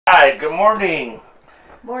Hi, good morning.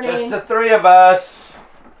 Morning. Just the three of us.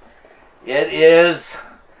 It is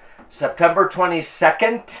September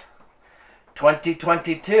 22nd,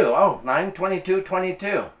 2022. Oh,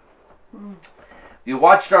 9/22/22. You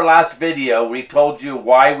watched our last video. We told you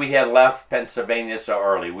why we had left Pennsylvania so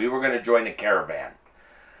early. We were going to join a caravan.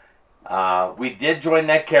 We did join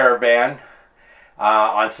that caravan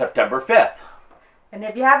on September 5th. And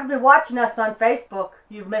if you haven't been watching us on Facebook,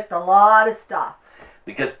 you've missed a lot of stuff.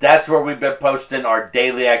 Because that's where we've been posting our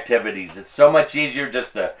daily activities. It's so much easier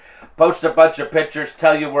just to post a bunch of pictures,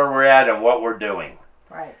 tell you where we're at and what we're doing.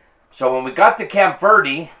 Right. So when we got to Camp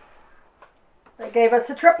Verde, they gave us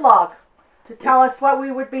a trip log to tell us what we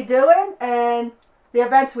would be doing and the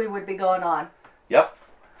events we would be going on. Yep.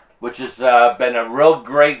 Which has been a real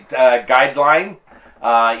great guideline.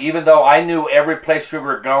 Even though I knew every place we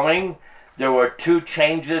were going, there were two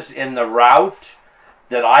changes in the route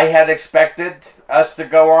that I had expected us to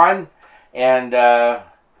go on, and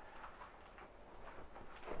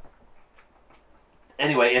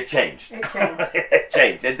anyway, it changed. It changed. It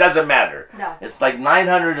changed. It doesn't matter. No. It's like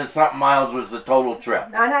 900 and something miles was the total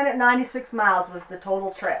trip. 996 miles was the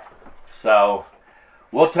total trip. So,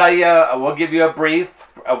 we'll tell you, we'll give you a brief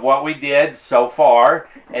of what we did so far,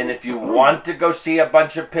 and if you want to go see a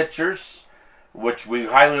bunch of pictures, which we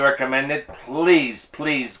highly recommend it, please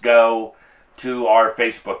go to our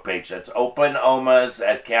Facebook page. That's Open Omas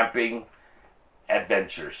at Camping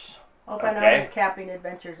Adventures. Open Okay? Omas Camping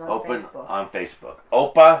Adventures on Open Facebook. on Facebook.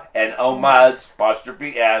 Opa and Omas,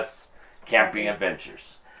 apostrophe S, Camping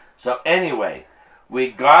Adventures. So anyway,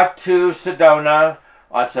 we got to Sedona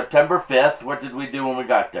on September 5th. What did we do when we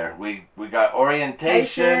got there? We got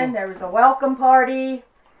orientation. There was a welcome party.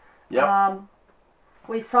 Yep.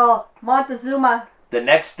 We saw Montezuma. The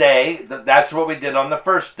next day, that's what we did on the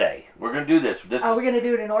first day. We're going to do this. We're going to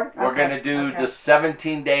do it in order? We're going to do the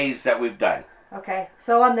 17 days that we've done. Okay.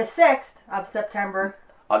 So on the 6th of September.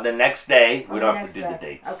 On the next day, we don't have to do the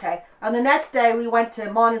dates. Okay. On the next day, we went to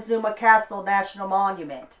Montezuma Castle National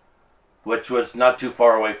Monument. Which was not too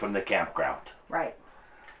far away from the campground. Right.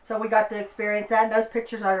 So we got to experience that, and those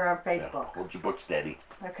pictures are on Facebook. Yeah, hold your book steady.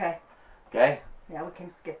 Okay. Okay? Yeah, we can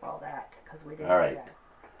skip all that because we didn't All do right. that.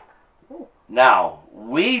 Ooh. Now,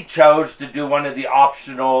 we chose to do one of the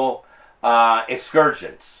optional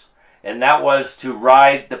excursions, and that was to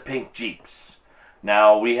ride the pink Jeeps.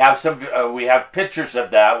 Now, we have we have pictures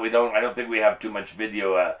of that. I don't think we have too much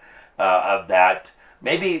video of that.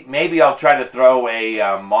 Maybe I'll try to throw a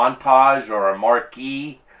montage or a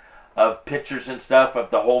marquee of pictures and stuff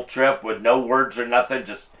of the whole trip with no words or nothing.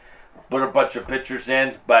 Just put a bunch of pictures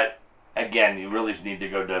in. But again, you really need to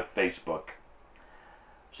go to Facebook.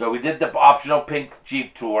 So we did the optional pink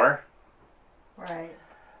Jeep tour. Right.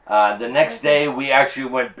 The next day we actually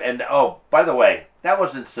went, and oh, by the way, that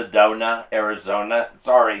was in Sedona, Arizona.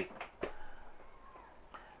 Sorry.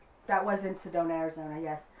 That was in Sedona, Arizona,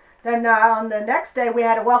 yes. Then on the next day we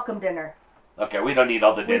had a welcome dinner. Okay, we don't need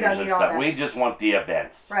all the We don't dinners and need all stuff. that. We just want the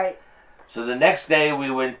events. Right. So the next day we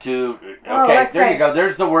went to, Oh, okay, let's there say- you go.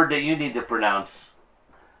 There's the word that you need to pronounce.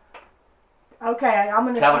 Okay, I'm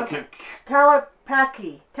going to...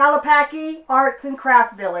 Telepaki. Telepaki Arts and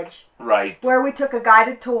Craft Village, Right. where we took a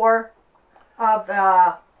guided tour of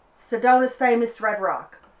Sedona's famous Red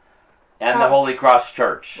Rock. And the Holy Cross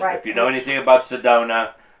Church. Right. If you know anything about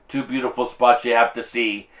Sedona, two beautiful spots you have to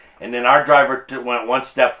see. And then our driver went one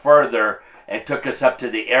step further and took us up to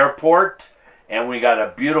the airport, and we got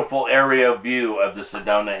a beautiful aerial view of the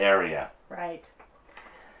Sedona area. Right.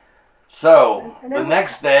 So, And the then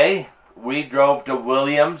next day, we drove to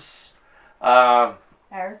Williams,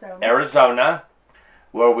 Arizona,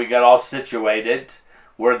 where we got all situated,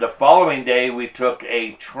 where the following day we took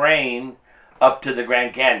a train up to the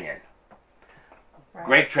Grand Canyon. Right.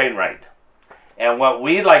 Great train ride. And what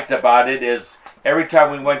we liked about it is every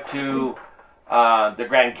time we went to the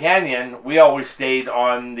Grand Canyon, we always stayed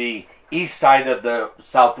on the east side of the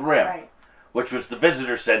South Rim, Right. which was the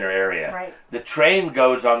visitor center area. Right. The train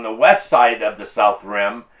goes on the west side of the South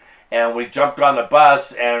Rim, and we jumped on the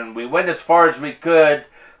bus and we went as far as we could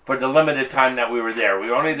for the limited time that we were there. We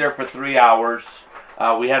were only there for 3 hours.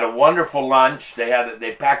 We had a wonderful lunch.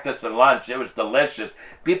 They packed us a lunch. It was delicious.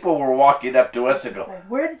 People were walking up to us and go,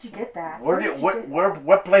 Where did you get that?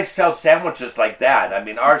 what place sells sandwiches like that? I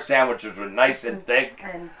mean, our sandwiches were nice and thick.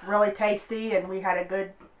 And really tasty, and we had a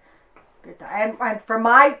good time. And from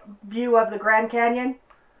my view of the Grand Canyon,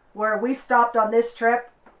 where we stopped on this trip,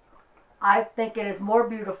 I think it is more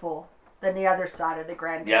beautiful than the other side of the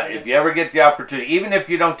Grand Canyon. Yeah, if you ever get the opportunity, even if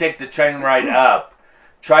you don't take the train ride up,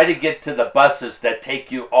 try to get to the buses that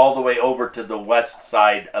take you all the way over to the west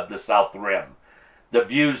side of the South Rim. the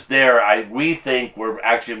views there, we think, were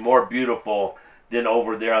actually more beautiful than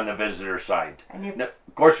over there on the visitor side. And Now,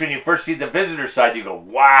 of course, when you first see the visitor side, you go,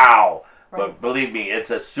 wow. Right. But believe me, it's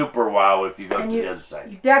a super wow if you go And to the other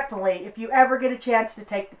side. you definitely, if you ever get a chance to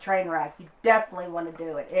take the train ride, you definitely want to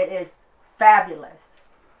do it. It is fabulous.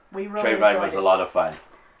 We really Train ride enjoyed was it. a lot of fun.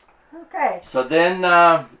 Okay. So then,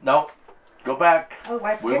 no, go back. Oh,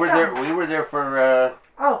 what? We were there. We were there for.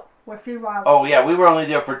 Oh, we're a few miles. Oh yeah, we were only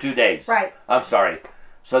there for 2 days. Right. I'm sorry.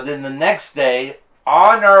 So then the next day,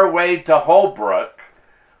 on our way to Holbrook,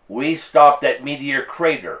 we stopped at Meteor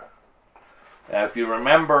Crater. If you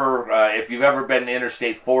remember, if you've ever been to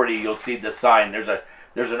Interstate 40, you'll see the sign. There's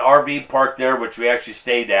an RV park there, which we actually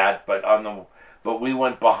stayed at, but we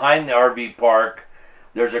went behind the RV park.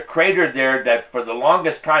 There's a crater there that for the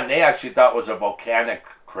longest time they actually thought was a volcanic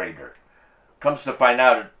crater. Comes to find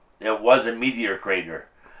out, it was a meteor crater.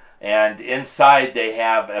 And inside they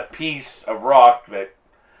have a piece of rock that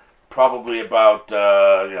probably about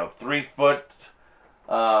 3 foot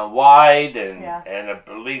wide and at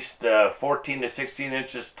least 14 to 16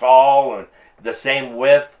 inches tall and the same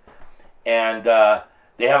width. And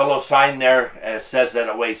they have a little sign there and it says that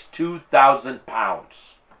it weighs 2,000 pounds.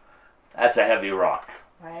 That's a heavy rock.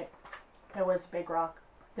 Right. It was a big rock.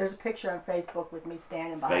 There's a picture on Facebook with me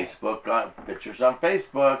standing by. Pictures on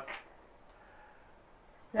Facebook.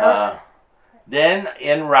 Yep. Then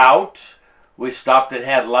en route, we stopped and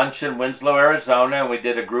had lunch in Winslow, Arizona, and we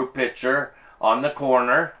did a group picture on the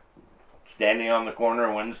corner, standing on the corner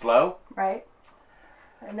of Winslow. Right.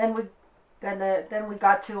 And then we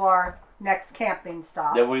got to our next camping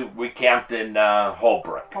stop. Then we camped in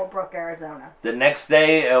Holbrook. Holbrook, Arizona. The next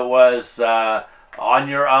day it was on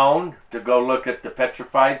your own to go look at the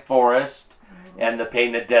Petrified Forest and the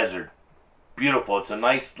Painted Desert. Beautiful.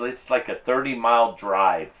 It's like a 30-mile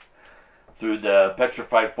drive through the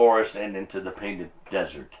Petrified Forest and into the Painted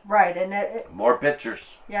Desert. Right, and more pictures.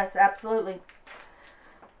 Yes, absolutely.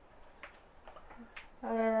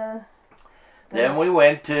 Then we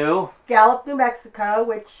went to Gallup, New Mexico,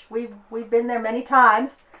 which we've been there many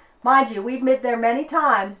times. Mind you, we've been there many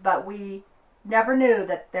times, but we never knew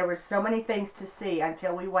that there were so many things to see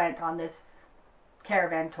until we went on this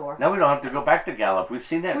caravan tour. Now we don't have to go back to Gallup. We've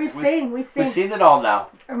seen it. We've seen it all now.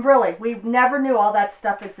 And really, we never knew all that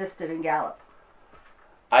stuff existed in Gallup.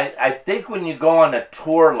 I think when you go on a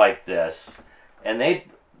tour like this, and they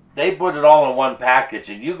put it all in one package,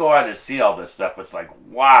 and you go out and see all this stuff, it's like,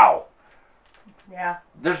 wow. Yeah.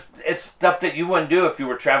 It's stuff that you wouldn't do if you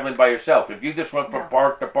were traveling by yourself. If you just went from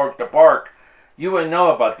park to park to park, you wouldn't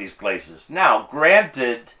know about these places. Now,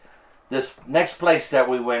 granted, this next place that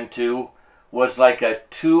we went to was like a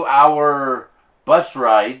 2-hour bus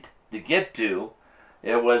ride to get to.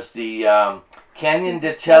 It was the Canyon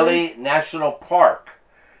de Chelly National Park.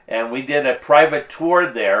 And we did a private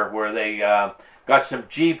tour there where they got some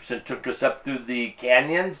Jeeps and took us up through the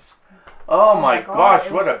canyons. Oh my gosh,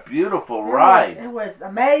 what a beautiful ride. It was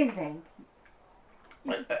amazing.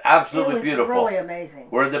 Absolutely beautiful. It was really amazing.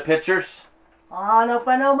 Where are the pictures? On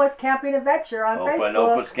Opanoma's Camping Adventure on Facebook.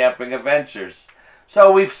 Opanoma's Camping Adventures.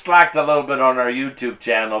 So we've slacked a little bit on our YouTube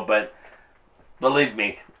channel, but believe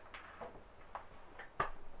me,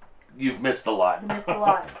 you've missed a lot. You missed a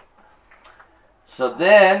lot. So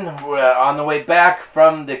then, on the way back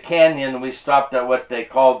from the canyon, we stopped at what they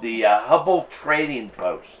called the Hubbell Trading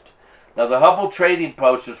Post. Now, the Hubbell Trading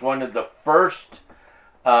Post is one of the first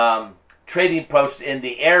trading posts in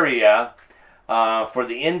the area for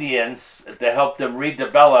the Indians to help them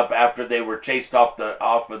redevelop after they were chased off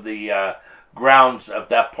of the grounds of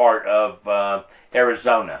that part of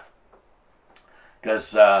Arizona. Because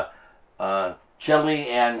Chile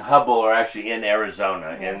and Hubbell are actually in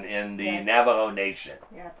Arizona, yes, in the Navajo Nation.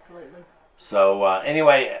 Yeah, absolutely. So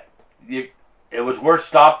anyway, it was worth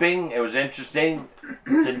stopping. It was interesting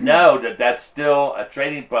to know that that's still a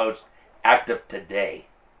trading post active today.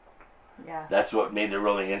 Yeah. That's what made it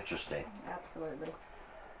really interesting. Absolutely.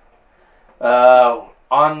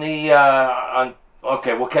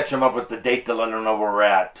 Okay, we'll catch them up with the date to let them know where we're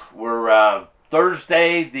at. We're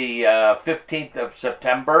Thursday, the 15th of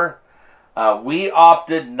September. We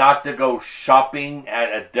opted not to go shopping at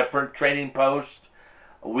a different trading post.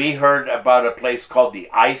 We heard about a place called the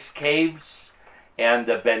Ice Caves and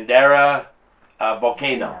the Bandera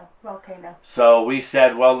Volcano. So we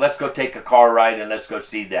said, well, let's go take a car ride and let's go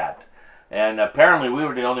see that. And apparently we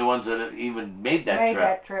were the only ones that even made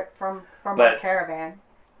that trip from our caravan.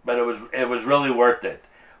 But it was really worth it.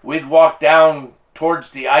 We'd walk down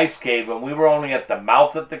towards the ice cave, and we were only at the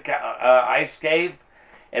mouth of the ice cave,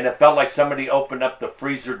 and it felt like somebody opened up the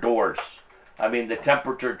freezer doors. I mean, the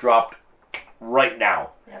temperature dropped right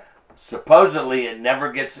now. Yep. supposedly it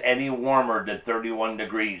never gets any warmer than 31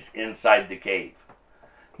 degrees inside the cave.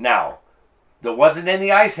 Now, there wasn't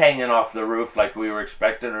any ice hanging off the roof like we were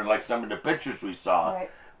expecting, or like some of the pictures we saw.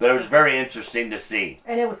 Right. But it was very interesting to see.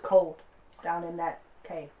 And it was cold down in that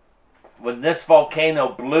cave. When this volcano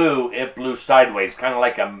blew, it blew sideways, kind of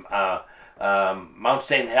like a Mount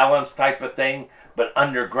St. Helens type of thing, but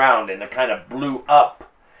underground, and it kind of blew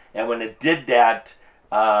up. And when it did that,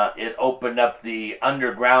 it opened up the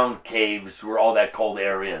underground caves where all that cold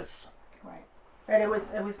air is. Right. And it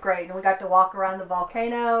was great. And we got to walk around the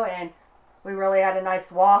volcano, and we really had a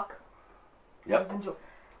nice walk. Yep.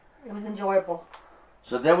 It was enjoyable.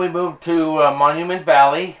 So then we moved to Monument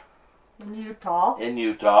Valley In Utah.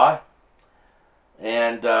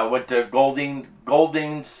 And went to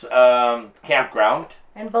Golding's campground.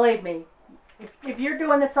 And believe me, if you're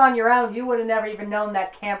doing this on your own, you would have never even known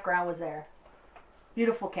that campground was there.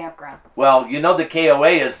 Beautiful campground. Well, you know the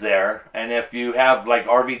KOA is there, and if you have like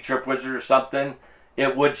RV Trip Wizard or something,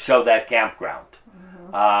 it would show that campground.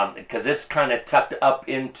 Because it's kind of tucked up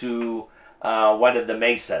into one of the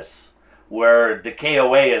mesas, where the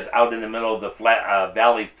KOA is out in the middle of the flat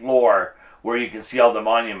valley floor, where you can see all the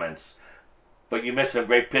monuments. But you missed some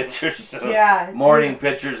great pictures. Yeah. Morning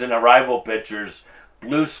pictures and arrival pictures.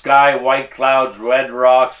 Blue sky, white clouds, red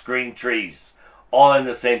rocks, green trees. All in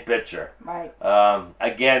the same picture. Right.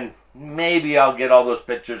 Again, maybe I'll get all those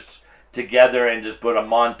pictures together and just put a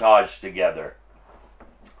montage together.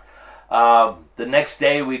 The next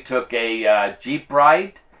day we took a Jeep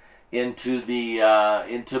ride into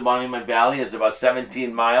Monument Valley. It's about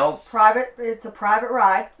 17 miles. It's a private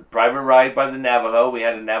ride. Private ride by the Navajo. We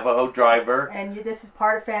had a Navajo driver. And this is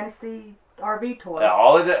part of Fantasy RV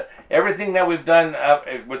Tours. Everything that we've done,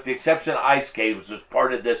 with the exception of Ice Caves, was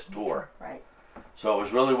part of this tour. Right. So it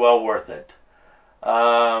was really well worth it.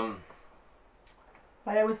 But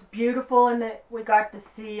it was beautiful, and we got to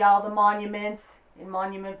see all the monuments in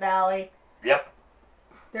Monument Valley. Yep.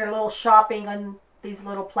 Their little shopping on these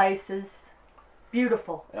little places.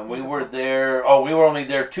 Beautiful. And we were there, we were only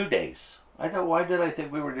there 2 days. I know, why did I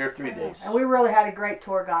think we were there 3 days? And we really had a great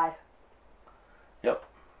tour guide. Yep.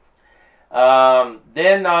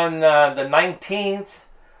 Then on the 19th,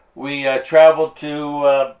 we traveled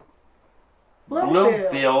to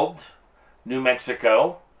Bloomfield, New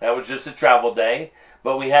Mexico. That was just a travel day.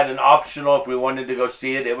 But we had an optional, if we wanted to go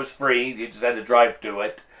see it, it was free. You just had to drive to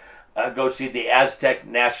it. Go see the Aztec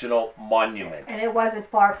National Monument. And it wasn't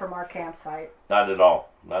far from our campsite. Not at all.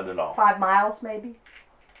 Not at all. 5 miles, maybe.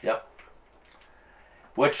 Yep.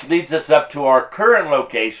 Which leads us up to our current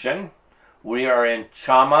location. We are in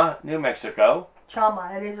Chama, New Mexico.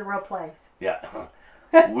 Chama, it is a real place. Yeah.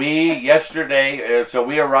 Yesterday, so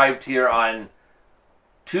we arrived here on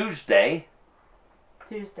Tuesday.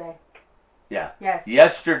 Yeah. Yes.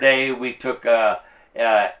 Yesterday we took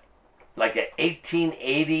like a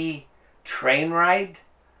 1880 train ride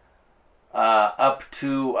up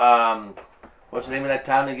to what's the name of that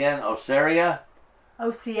town again? Osceola,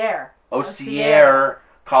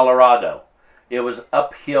 Colorado. It was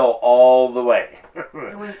uphill all the way.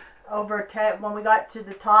 It was over 10. When we got to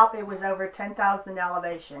the top, it was over 10,000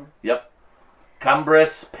 elevation. Yep.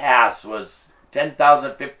 Cumbres Pass was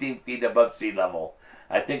 10,015 feet above sea level.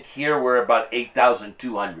 I think here we're about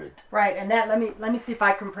 8,200. Right, and that let me see if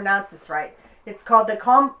I can pronounce this right. It's called the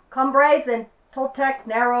Cumbres and Toltec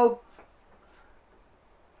Narrow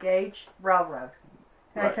Gauge Railroad.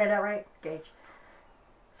 Did I say that right? Gauge.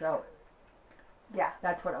 So, yeah,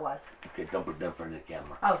 that's what it was. Okay, don't put that in front of the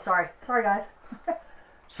camera. Oh, sorry. Sorry, guys.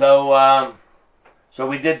 So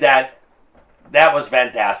we did that. That was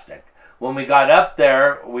fantastic. When we got up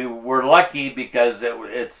there, we were lucky because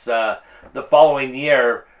it's the following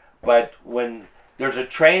year. But when there's a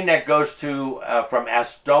train that goes to from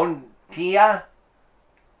Astonia,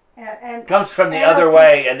 and comes from the other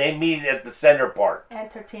way, and they meet at the center part.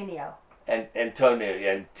 Antonio. And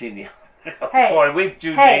Antonio. Hey, boy, we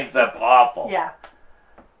drew names up awful. Yeah.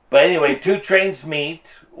 But anyway, 2 trains meet.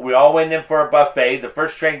 We all went in for a buffet. The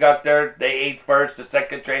first train got there, they ate first. The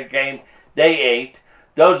second train came, they ate.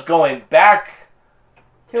 Those going back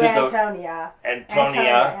to Antonia.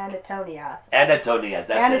 Anatonia.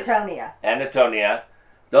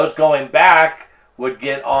 Those going back would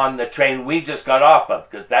get on the train we just got off of,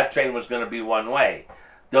 because that train was going to be one way.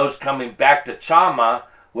 Those coming back to Chama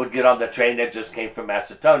would get on the train that just came from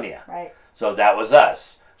Macedonia. Right. So that was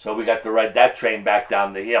us. So we got to ride that train back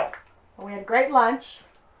down the hill. We had a great lunch.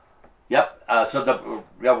 Yep.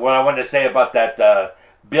 What I wanted to say about that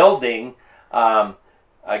building,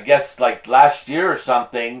 I guess like last year or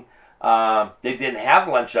something, they didn't have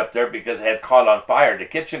lunch up there because it had caught on fire. The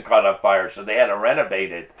kitchen caught on fire, so they had to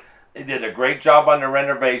renovate it. They did a great job on the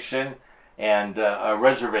renovation and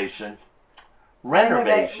reservation.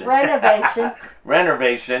 Renovation. Renovation.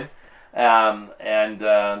 Renovation. And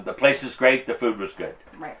the place is great. The food was good.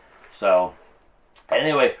 Right. So,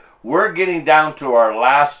 anyway, we're getting down to our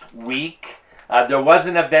last week. There was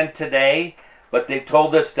an event today, but they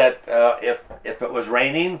told us that if it was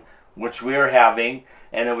raining, which we are having,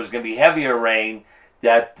 and it was going to be heavier rain,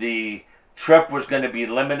 that the trip was going to be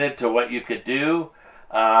limited to what you could do.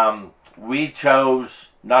 We chose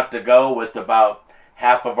not to go with about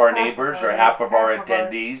half of our neighbors or half of our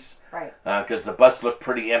attendees. Right. Because the bus looked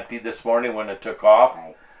pretty empty this morning when it took off.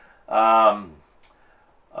 Right.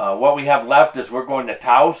 What we have left is we're going to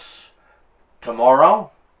Taos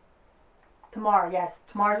tomorrow. Tomorrow, yes.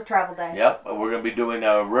 Tomorrow's a travel day. Yep. We're going to be doing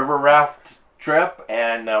a river raft trip.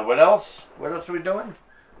 And what else? What else are we doing?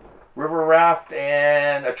 River raft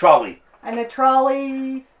and a trolley. And a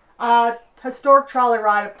trolley, historic trolley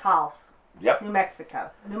ride of Taos. Yep. New Mexico.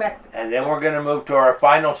 And then we're going to move to our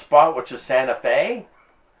final spot, which is Santa Fe.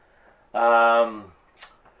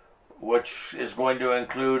 Which is going to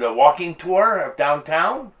include a walking tour of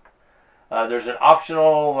downtown. There's an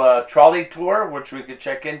optional trolley tour, which we could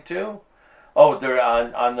check into. Oh, there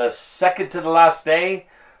on the second to the last day,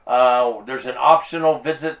 there's an optional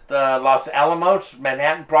visit Los Alamos,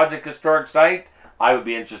 Manhattan Project Historic Site. I would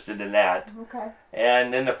be interested in that. Okay.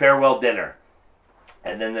 And then the farewell dinner.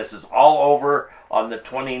 And then this is all over on the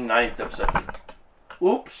 29th of September.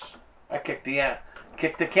 Oops, I kicked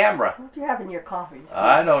the camera. What do you have in your coffee?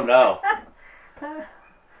 I don't know.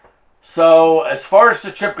 So, as far as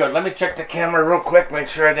the trip goes, let me check the camera real quick, make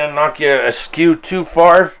sure I didn't knock you askew too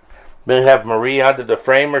far. Maybe have Marie out of the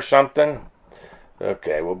frame or something.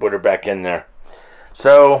 Okay, we'll put her back in there.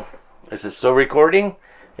 So, is it still recording?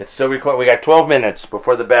 It's still recording. We got 12 minutes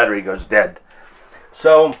before the battery goes dead.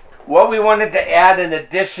 So, what we wanted to add in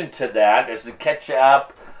addition to that is to catch you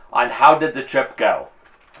up on how did the trip go.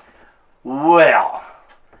 Well,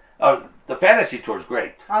 the fantasy tour is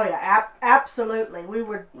great. Oh yeah, absolutely. We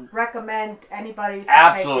would recommend anybody.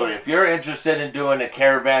 Absolutely, if you're interested in doing a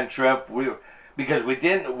caravan trip, because we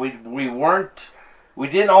didn't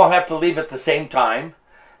all have to leave at the same time.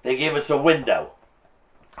 They gave us a window.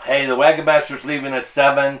 Hey, the wagon master's leaving at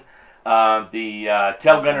 7. The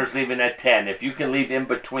tail gunner's leaving at 10. If you can leave in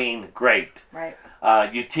between, great. Right.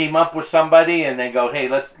 You team up with somebody and then go, hey,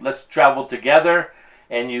 let's travel together,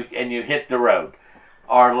 and you hit the road.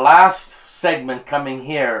 Our last segment coming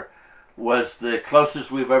here was the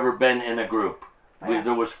closest we've ever been in a group.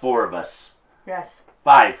 There was 4 of us. Yes.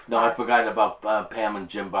 5. No, I forgot about Pam and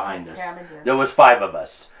Jim behind us. Pam and Jim. There was 5 of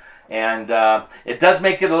us. And it does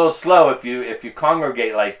make it a little slow if you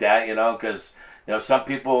congregate like that, because some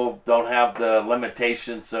people don't have the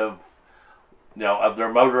limitations of of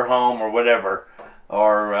their motorhome or whatever,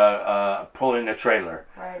 or pulling a trailer.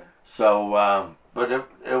 Right. So, but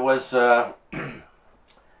it was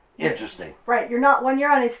interesting. Right. When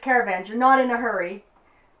you're on these caravans, you're not in a hurry.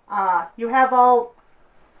 You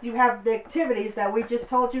have the activities that we just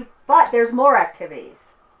told you, but there's more activities.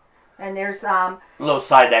 And there's little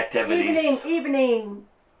side activities. Evening.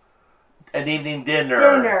 An evening dinner.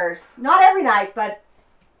 Dinners. Not every night, but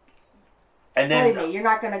and then, believe me, you're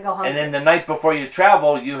not going to go hungry. And then the night before you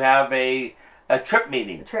travel, you have a trip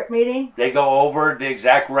meeting. A trip meeting. They go over the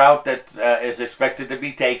exact route that is expected to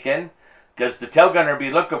be taken, because the tail gunner will be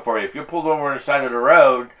looking for you. If you're pulled over on the side of the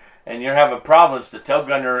road and you're having problems, the tail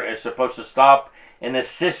gunner is supposed to stop and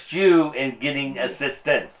assist you in getting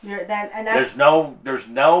assistance. There's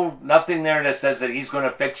nothing there that says that he's going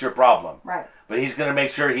to fix your problem. Right. But he's going to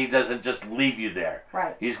make sure he doesn't just leave you there.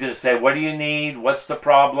 Right. He's going to say, what do you need? What's the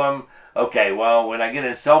problem? Okay, well, when I get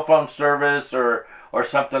in cell phone service or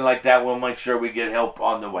something like that, we'll make sure we get help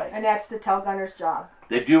on the way. And that's the tail gunner's job.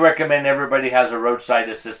 They do recommend everybody has a roadside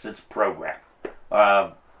assistance program.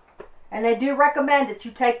 And they do recommend that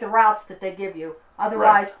you take the routes that they give you.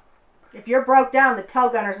 Otherwise, if you're broke down, the tail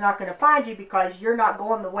gunner's not going to find you because you're not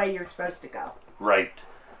going the way you're supposed to go. Right.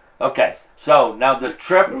 Okay. So now the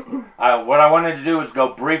trip, what I wanted to do is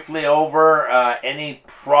go briefly over any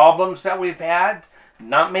problems that we've had.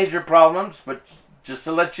 Not major problems, but just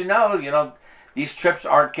to let you know, these trips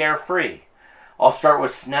aren't carefree. I'll start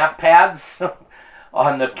with snap pads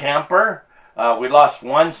on the camper. We lost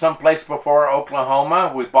one someplace before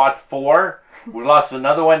Oklahoma. We bought 4. We lost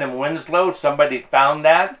another one in Winslow. Somebody found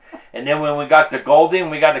that. And then when we got to Golding,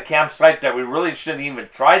 we got a campsite that we really shouldn't even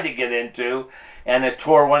try to get into. And it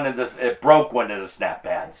broke one of the snap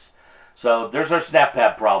pads. So there's our snap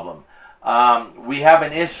pad problem. We have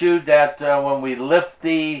an issue that when we lift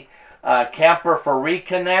the camper for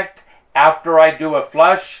reconnect, after I do a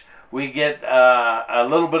flush, we get a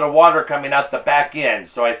little bit of water coming out the back end.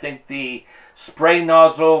 So I think the spray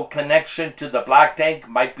nozzle connection to the black tank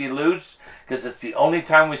might be loose, because it's the only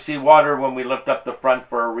time we see water when we lift up the front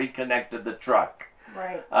for a reconnect to the truck.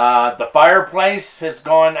 Right. The fireplace has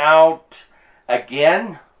gone out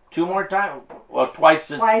again 2 more times. Well, twice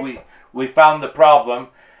since we found the problem.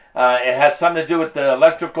 It has something to do with the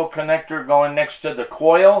electrical connector going next to the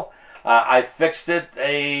coil. I fixed it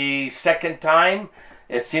a second time.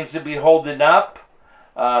 It seems to be holding up,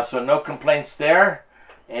 so no complaints there.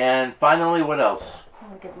 And finally, what else?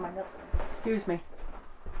 Let me get my note. Excuse me.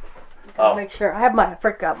 Oh. Make sure I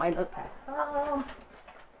forgot my notepad.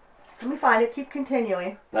 Let me find it. Keep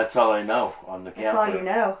continuing. That's all I know on the camper. That's all you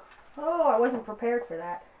know. Oh, I wasn't prepared for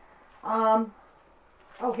that. Oh,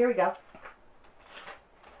 here we go.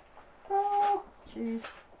 Oh, jeez.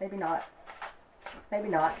 Maybe not. Maybe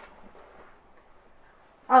not.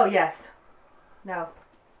 Oh, yes. No.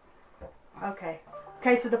 Okay.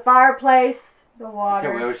 Okay, so the fireplace, the water.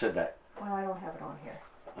 Okay, we always said that. Well, I don't have it on here.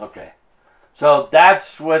 Okay. So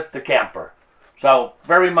that's with the camper. So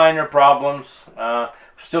very minor problems.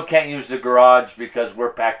 Still can't use the garage because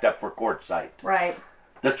we're packed up for quartzsite. Right.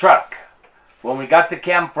 The truck. When we got the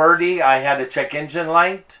Camp Verde, I had a check engine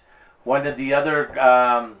light. One of the other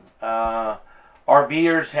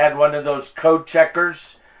RVers had one of those code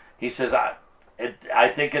checkers. He says, I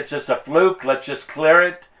think it's just a fluke. Let's just clear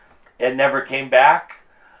it. It never came back.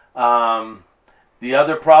 The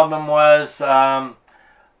other problem was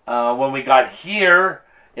when we got here,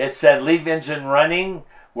 it said leave engine running.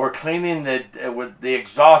 We're cleaning with the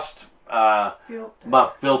exhaust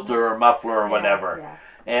filter or muffler or whatever. Yeah.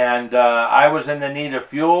 And I was in the need of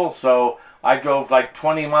fuel, so I drove like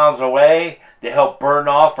 20 miles away to help burn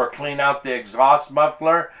off or clean out the exhaust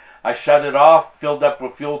muffler. I shut it off, filled up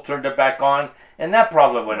with fuel, turned it back on, and that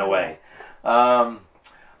problem went away.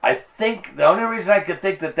 I think the only reason I could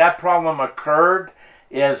think that problem occurred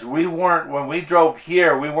is when we drove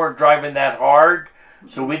here, we weren't driving that hard,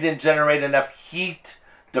 so we didn't generate enough heat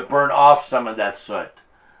to burn off some of that soot.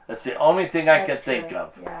 That's the only thing I could think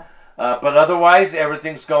of. Yeah. But otherwise,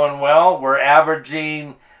 everything's going well. We're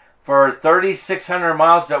averaging, for 3,600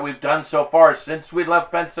 miles that we've done so far since we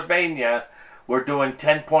left Pennsylvania, we're doing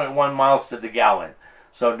 10.1 miles to the gallon.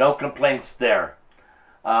 So no complaints there.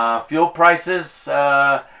 Fuel prices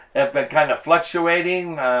have been kind of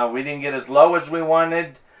fluctuating. We didn't get as low as we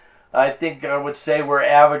wanted. I think I would say we're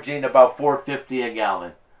averaging about $4.50 a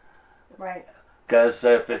gallon. Right. Because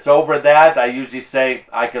if it's over that, I usually say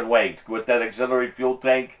I can wait. With that auxiliary fuel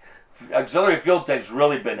tank's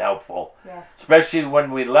really been helpful. Yes. Especially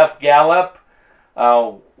when we left Gallup,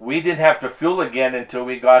 we didn't have to fuel again until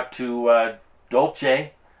we got to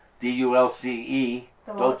Dulce, D-U-L-C-E,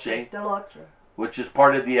 Dulce, which is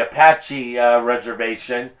part of the Apache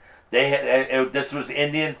reservation. This was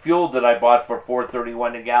Indian fuel that I bought for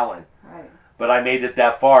 $4.31 a gallon. Right. But I made it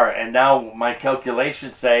that far, and now my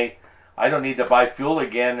calculations say I don't need to buy fuel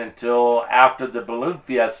again until after the Balloon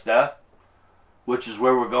Fiesta, which is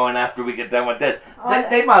where we're going after we get done with this.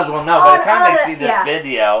 They might as well know. By the time they see this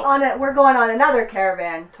video. We're going on another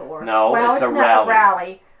caravan tour. No, well, it's a not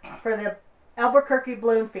rally for the Albuquerque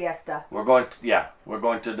Balloon Fiesta. We're going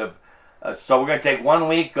to the. So we're going to take 1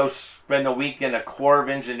 week, go spend a week in a Corps of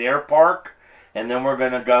Engineer Park, and then we're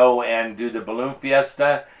going to go and do the Balloon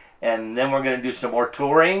Fiesta, and then we're going to do some more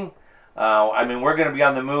touring. We're going to be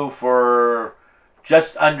on the move for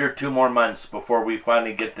just under 2 more months before we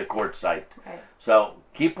finally get to quartzsite. Right. So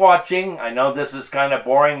keep watching. I know this is kind of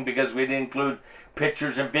boring because we didn't include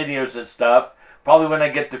pictures and videos and stuff. Probably when I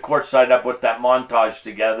get to quartzsite, I'll put that montage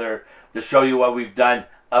together to show you what we've done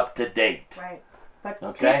up to date. Right. But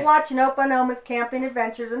okay. Keep watching Oklahoma's Camping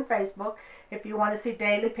Adventures on Facebook if you want to see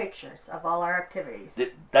daily pictures of all our activities.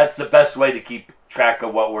 That's the best way to keep track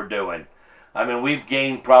of what we're doing. We've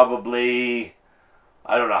gained probably,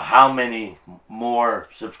 I don't know how many more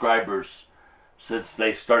subscribers since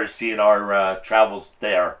they started seeing our travels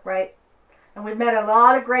there. Right. And we've met a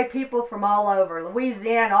lot of great people from all over.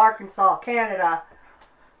 Louisiana, Arkansas, Canada.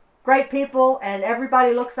 Great people, and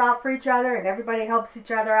everybody looks out for each other, and everybody helps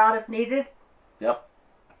each other out if needed. Yep.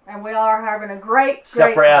 And we are having a great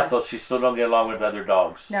Except for time. Ethel, she still don't get along with other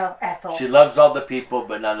dogs. No, Ethel. She loves all the people,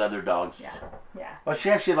 but not other dogs. Yeah, yeah. Well, she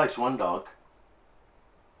actually likes one dog.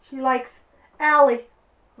 She likes Allie,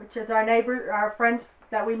 which is our neighbor, our friends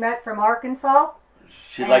that we met from Arkansas.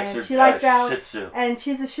 She likes her Shih Tzu. And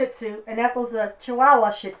she's a Shih Tzu, and Ethel's a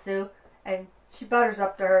Chihuahua Shih Tzu, and she butters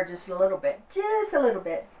up to her just a little bit. Just a little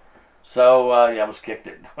bit. So, I almost kicked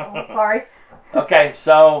it. Oh, sorry. Okay,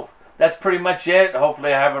 so that's pretty much it.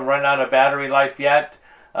 Hopefully I haven't run out of battery life yet.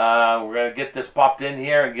 We're going to get this popped in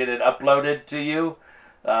here and get it uploaded to you.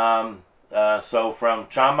 So from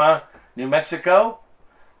Chama, New Mexico,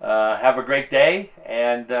 have a great day,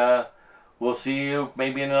 and we'll see you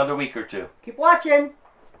maybe in another week or two. Keep watching.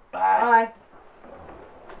 Bye. Bye.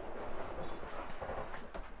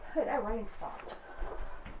 Hey, that rain stopped.